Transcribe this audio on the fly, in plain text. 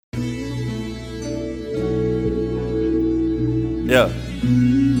Yeah. I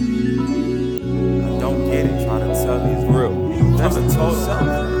don't get it. Try to tell me it's real. That's a total self. You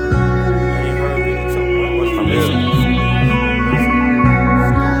ain't heard me. So what's my mission?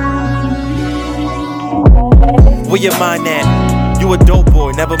 Where your mind at? You a dope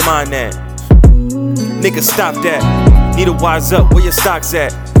boy, never mind that. Nigga, stop that. Need to wise up, where your stocks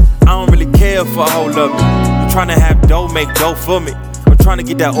at? I don't really care for a whole of me. I'm tryna have dough, make dough for me. I'm tryna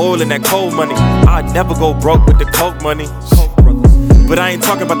get that oil and that cold money. I'd never go broke with the coke money. But I ain't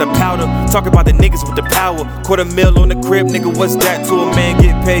talking about the powder, talking about the niggas with the power. $250,000 on the crib, nigga, what's that to a man?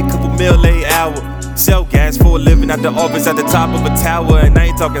 Get paid couple mil a hour. Sell gas for a living at the office at the top of a tower. And I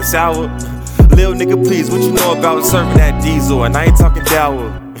ain't talking sour. Lil nigga, please, what you know about serving that diesel? And I ain't talking dower.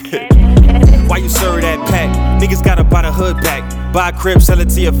 Why you serve that pack? Niggas gotta buy the hood back. Buy a crib, sell it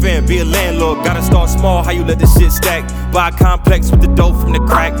to your fam, be a landlord. Gotta start small, how you let this shit stack? Buy a complex with the dough from the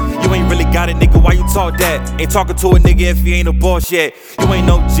crack. You ain't really got it, nigga, why you talk that? Ain't talking to a nigga if he ain't a boss yet. You ain't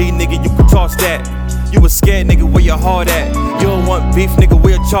no G, nigga, you can toss that. You a scared nigga, where your heart at? You don't want beef, nigga,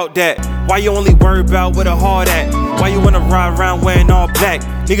 where you chalk that? Why you only worry about where the heart at? Why you wanna ride around wearing all black?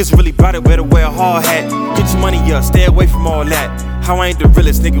 Niggas really bout it, better wear a hard hat. Get your money up, stay away from all that. How I ain't the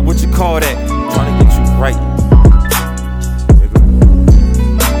realest, nigga, what you call that? Tryna get you